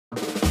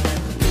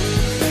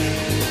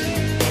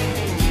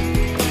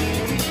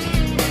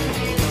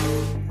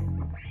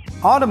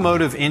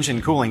Automotive engine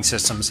cooling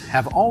systems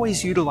have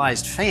always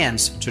utilized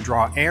fans to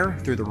draw air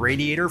through the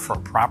radiator for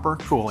proper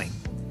cooling.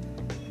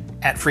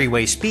 At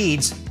freeway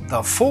speeds,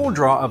 the full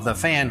draw of the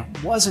fan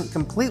wasn't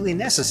completely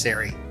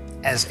necessary,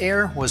 as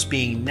air was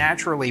being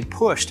naturally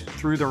pushed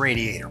through the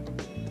radiator.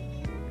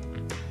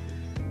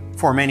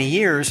 For many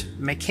years,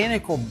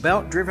 mechanical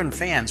belt-driven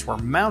fans were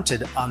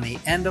mounted on the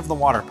end of the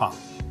water pump.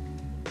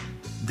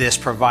 This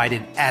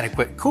provided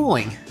adequate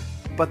cooling,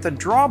 but the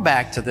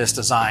drawback to this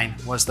design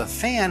was the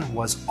fan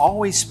was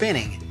always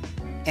spinning,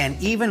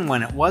 and even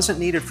when it wasn't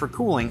needed for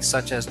cooling,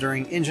 such as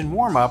during engine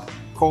warm-up,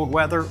 cold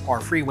weather, or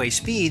freeway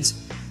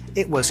speeds,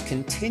 it was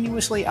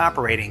continuously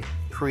operating,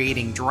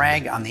 creating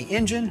drag on the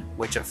engine,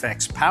 which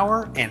affects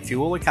power and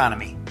fuel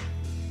economy.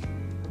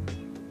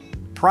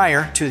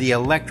 Prior to the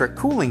electric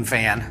cooling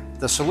fan,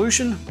 the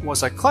solution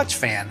was a clutch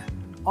fan,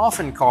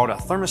 often called a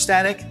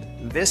thermostatic,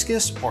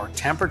 viscous, or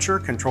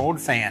temperature-controlled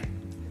fan.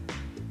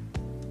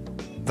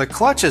 The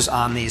clutches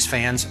on these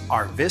fans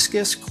are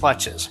viscous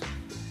clutches.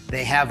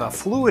 They have a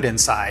fluid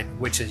inside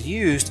which is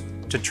used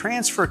to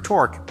transfer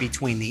torque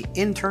between the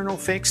internal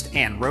fixed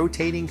and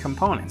rotating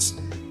components,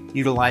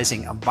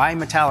 utilizing a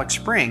bimetallic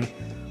spring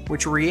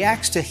which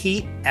reacts to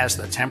heat as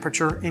the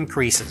temperature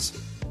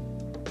increases.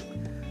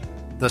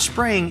 The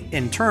spring,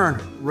 in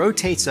turn,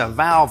 rotates a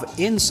valve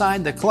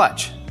inside the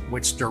clutch,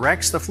 which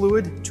directs the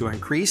fluid to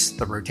increase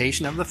the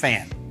rotation of the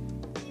fan.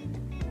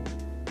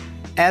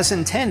 As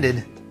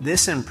intended,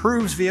 this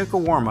improves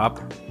vehicle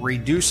warm-up,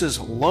 reduces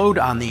load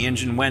on the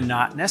engine when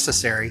not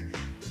necessary,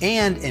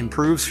 and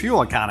improves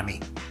fuel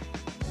economy.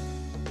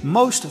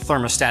 Most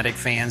thermostatic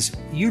fans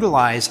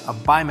utilize a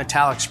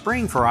bimetallic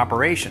spring for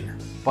operation,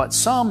 but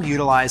some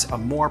utilize a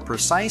more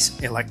precise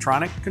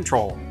electronic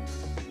control.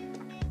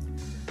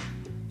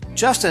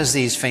 Just as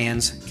these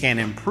fans can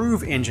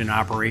improve engine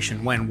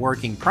operation when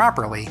working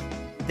properly,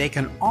 they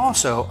can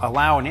also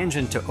allow an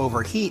engine to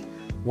overheat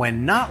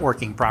when not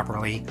working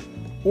properly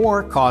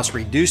or cause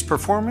reduced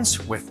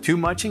performance with too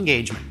much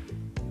engagement.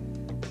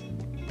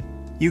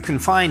 You can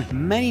find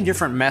many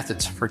different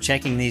methods for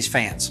checking these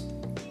fans.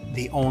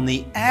 The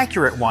only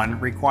accurate one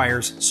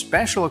requires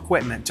special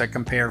equipment to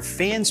compare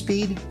fan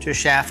speed to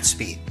shaft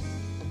speed.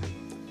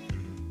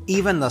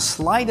 Even the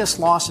slightest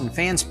loss in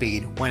fan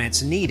speed when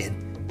it's needed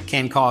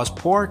can cause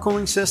poor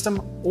cooling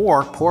system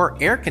or poor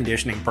air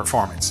conditioning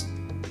performance.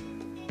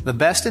 The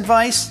best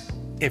advice?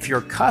 If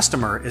your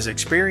customer is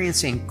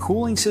experiencing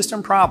cooling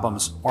system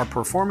problems or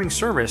performing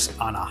service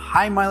on a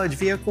high mileage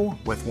vehicle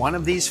with one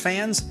of these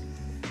fans,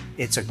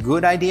 it's a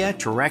good idea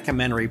to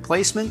recommend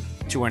replacement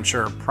to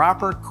ensure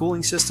proper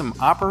cooling system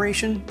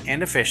operation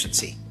and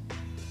efficiency.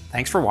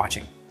 Thanks for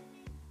watching.